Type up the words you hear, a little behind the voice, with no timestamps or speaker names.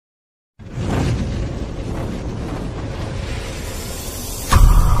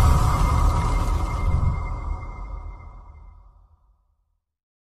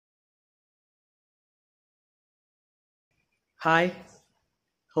Hi,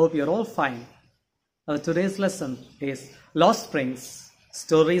 hope you're all fine. Today's lesson is Lost Springs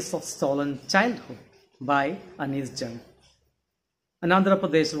Stories of Stolen Childhood by Anis Jung, an Andhra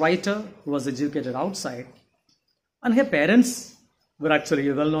Pradesh writer who was educated outside, and her parents were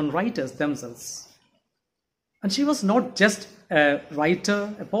actually well known writers themselves. And she was not just a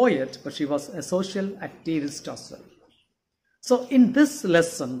writer, a poet, but she was a social activist as well. So, in this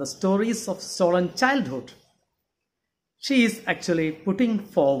lesson, the stories of stolen childhood, she is actually putting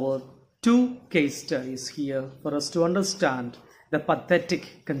forward two case studies here for us to understand the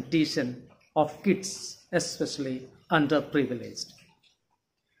pathetic condition of kids, especially underprivileged.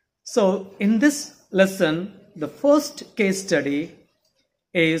 So, in this lesson, the first case study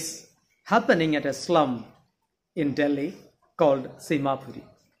is happening at a slum in Delhi called Simapuri.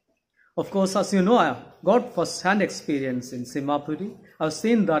 Of course, as you know, I got first-hand experience in Simapuri. I've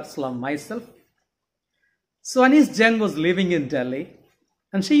seen that slum myself. So Anis Jung was living in Delhi,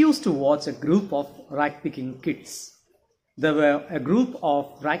 and she used to watch a group of rag-picking kids. There were a group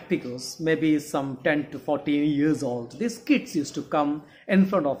of rag pickers, maybe some 10 to 14 years old. These kids used to come in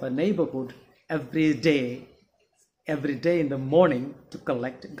front of a neighborhood every day in the morning to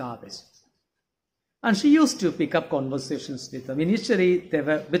collect garbage. And she used to pick up conversations with them. Initially, they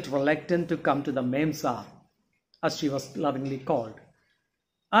were a bit reluctant to come to the Memsa, as she was lovingly called.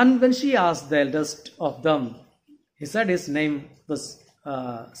 And when she asked the eldest of them, he said his name was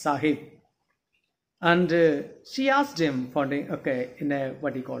Sahib. And she asked him, in a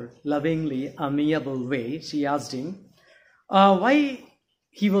lovingly amiable way, she asked him why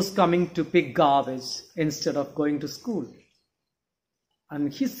he was coming to pick garbage instead of going to school.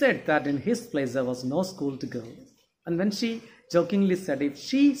 And he said that in his place there was no school to go. And when she jokingly said if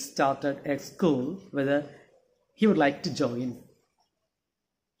she started a school, whether he would like to join.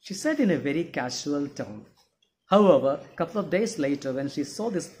 She said in a very casual tone. However, a couple of days later, when she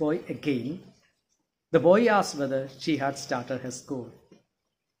saw this boy again, the boy asked whether she had started her school.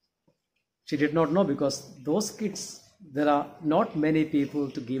 She did not know because those kids, there are not many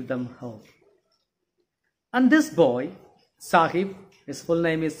people to give them help. And this boy, Sahib, his full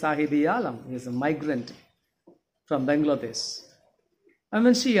name is Sahibi Alam. He is a migrant from Bangladesh. And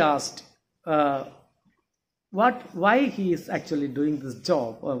when she asked why he is actually doing this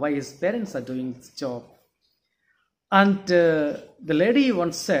job, or why his parents are doing this job, and the lady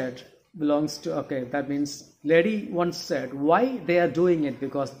once said, lady once said why they are doing it,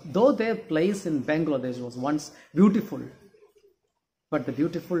 because though their place in Bangladesh was once beautiful, but the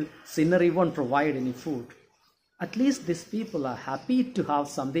beautiful scenery won't provide any food. At least these people are happy to have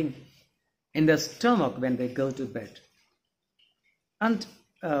something in their stomach when they go to bed. And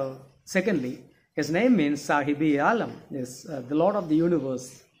secondly, his name means Sahibi Alam, is the Lord of the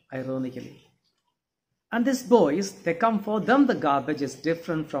Universe, ironically. And these boys, they come, for them the garbage is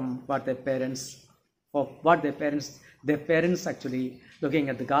different from what their parents actually looking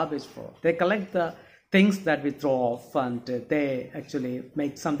at the garbage for. They collect the things that we throw off, and they actually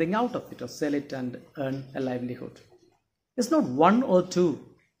make something out of it or sell it and earn a livelihood. It's not one or two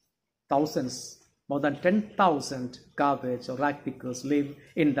thousands, more than 10,000 garbage or rag pickers live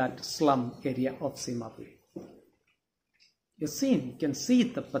in that slum area of Simapuri. You can see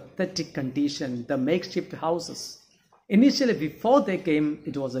the pathetic condition, the makeshift houses. Initially, before they came,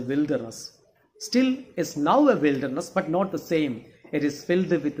 it was a wilderness. Still, it's now a wilderness, but not the same. It is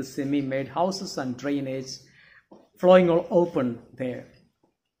filled with the semi-made houses and drainage flowing all open there.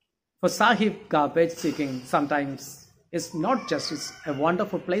 For Sahib, garbage seeking sometimes is not just it's a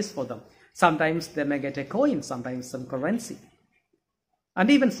wonderful place for them. Sometimes they may get a coin, sometimes some currency,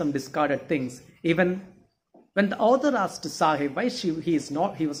 and even some discarded things. Even when the author asked Sahib why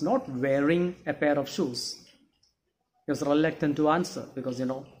he was not wearing a pair of shoes, he was reluctant to answer because,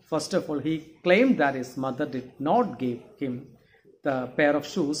 first of all, he claimed that his mother did not give him the pair of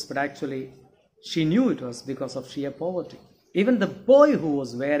shoes, but actually she knew it was because of sheer poverty. Even the boy who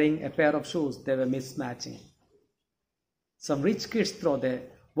was wearing a pair of shoes, they were mismatching. Some rich kids throw their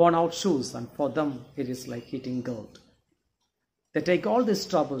worn out shoes, and for them it is like hitting gold. They take all this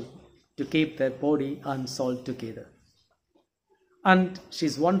trouble to keep their body and soul together. And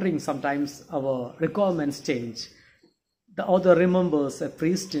she's wondering sometimes our requirements change. The author remembers a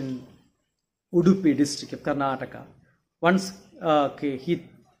priest in Udupi district of Karnataka. Once he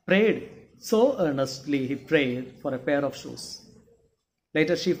prayed so earnestly, he prayed for a pair of shoes.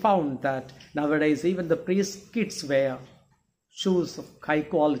 Later she found that nowadays even the priest kids wear shoes of high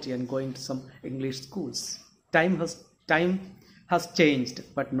quality and going to some English schools. Time has changed,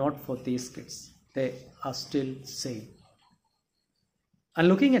 but not for these kids. They are still same. And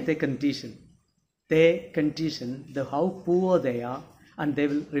looking at their condition, their condition, how poor they are, and they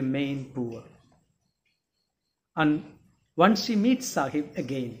will remain poor. And once she meets Sahib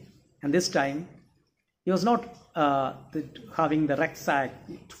again, and this time he was not having the rucksack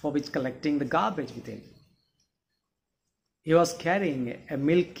for which collecting the garbage with him. He was carrying a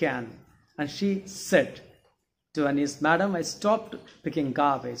milk can, and she said to Anis, "Madam, I stopped picking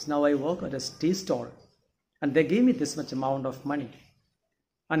garbage. Now I work at a tea stall, and they gave me this much amount of money."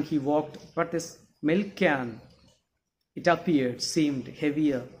 And he walked, but this milk can, it appeared, seemed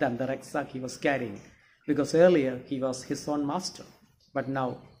heavier than the rucksack he was carrying, because earlier he was his own master, but now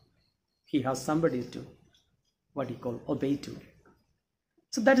he has somebody to, obey to.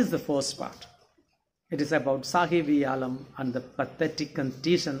 So that is the first part. It is about Sahibi Alam and the pathetic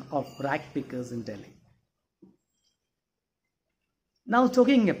condition of rag pickers in Delhi. Now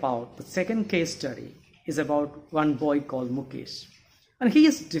talking about the second case study is about one boy called Mukesh. And he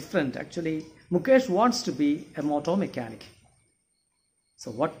is different actually. Mukesh wants to be a motor mechanic.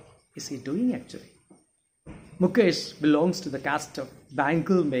 So what is he doing actually? Mukesh belongs to the caste of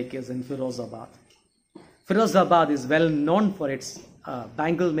bangle makers in Firozabad. Firozabad is well known for its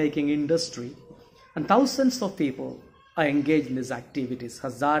bangle making industry, and thousands of people are engaged in these activities,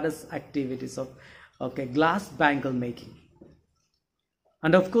 hazardous activities of glass bangle making.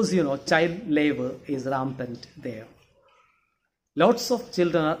 And of course, child labor is rampant there. Lots of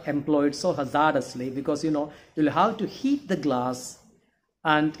children are employed so hazardously because, you'll have to heat the glass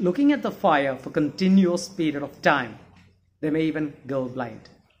and looking at the fire for continuous period of time. They may even go blind.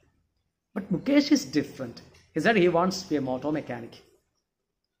 But Mukesh is different. He said he wants to be a motor mechanic.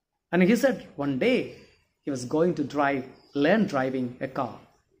 And he said one day he was going to learn driving a car.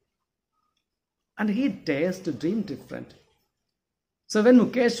 And he dares to dream different. So when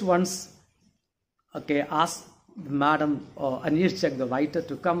Mukesh once asked Madam Anish Chak, the writer,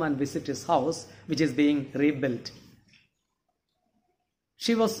 to come and visit his house, which is being rebuilt,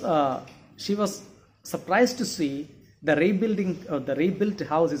 she was surprised to see the rebuilt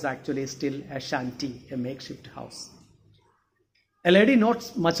house is actually still a shanty, a makeshift house. A lady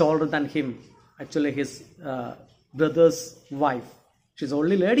not much older than him, actually his brother's wife. She's the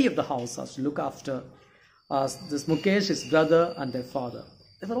only lady of the house, has to look after this Mukesh, his brother, and their father.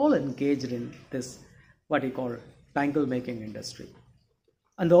 They were all engaged in this, bangle making industry.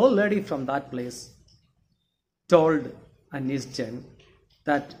 And the old lady from that place told Anis Jen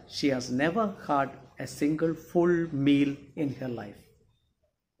that she has never had a single full meal in her life.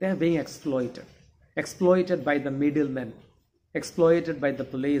 They are being exploited by the middlemen, exploited by the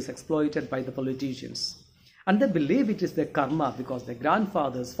police, exploited by the politicians. And they believe it is their karma because their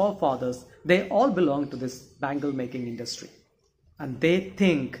grandfathers, forefathers, they all belong to this bangle making industry. And they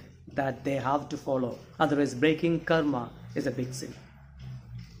think that they have to follow, otherwise breaking karma is a big sin.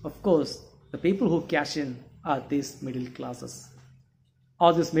 Of course, the people who cash in are these middle classes,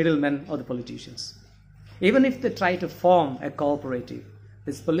 or these middlemen, or the politicians. Even if they try to form a cooperative,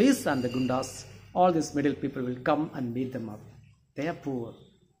 this police and the gundas, all these middle people will come and beat them up. They are poor,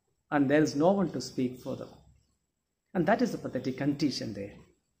 and there is no one to speak for them. And that is the pathetic condition there.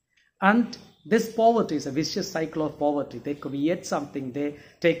 And this poverty is a vicious cycle of poverty. They create something, they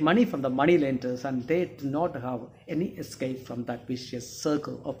take money from the money lenders, and they do not have any escape from that vicious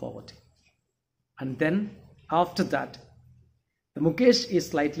circle of poverty. And then after that, the Mukesh is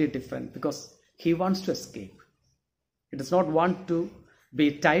slightly different because he wants to escape. He does not want to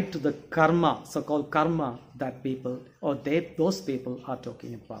be tied to the karma, so-called karma, that people or those people are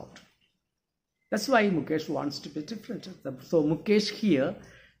talking about. That's why Mukesh wants to be different. So Mukesh here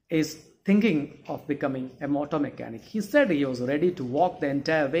is thinking of becoming a motor mechanic. He said he was ready to walk the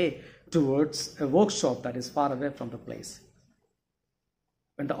entire way towards a workshop that is far away from the place.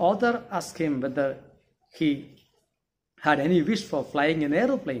 When the author asked him whether he had any wish for flying an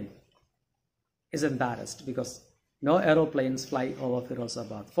aeroplane, he's embarrassed because no aeroplanes fly over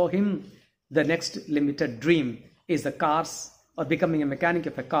Firozabad. For him, the next limited dream is the cars, or becoming a mechanic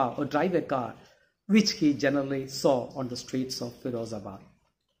of a car or drive a car, which he generally saw on the streets of Firozabad.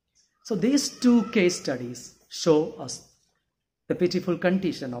 So these two case studies show us the pitiful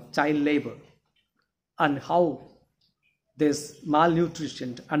condition of child labor and how these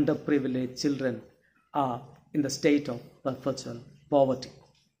malnutritioned, underprivileged children are in the state of perpetual poverty.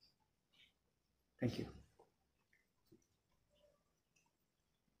 Thank you.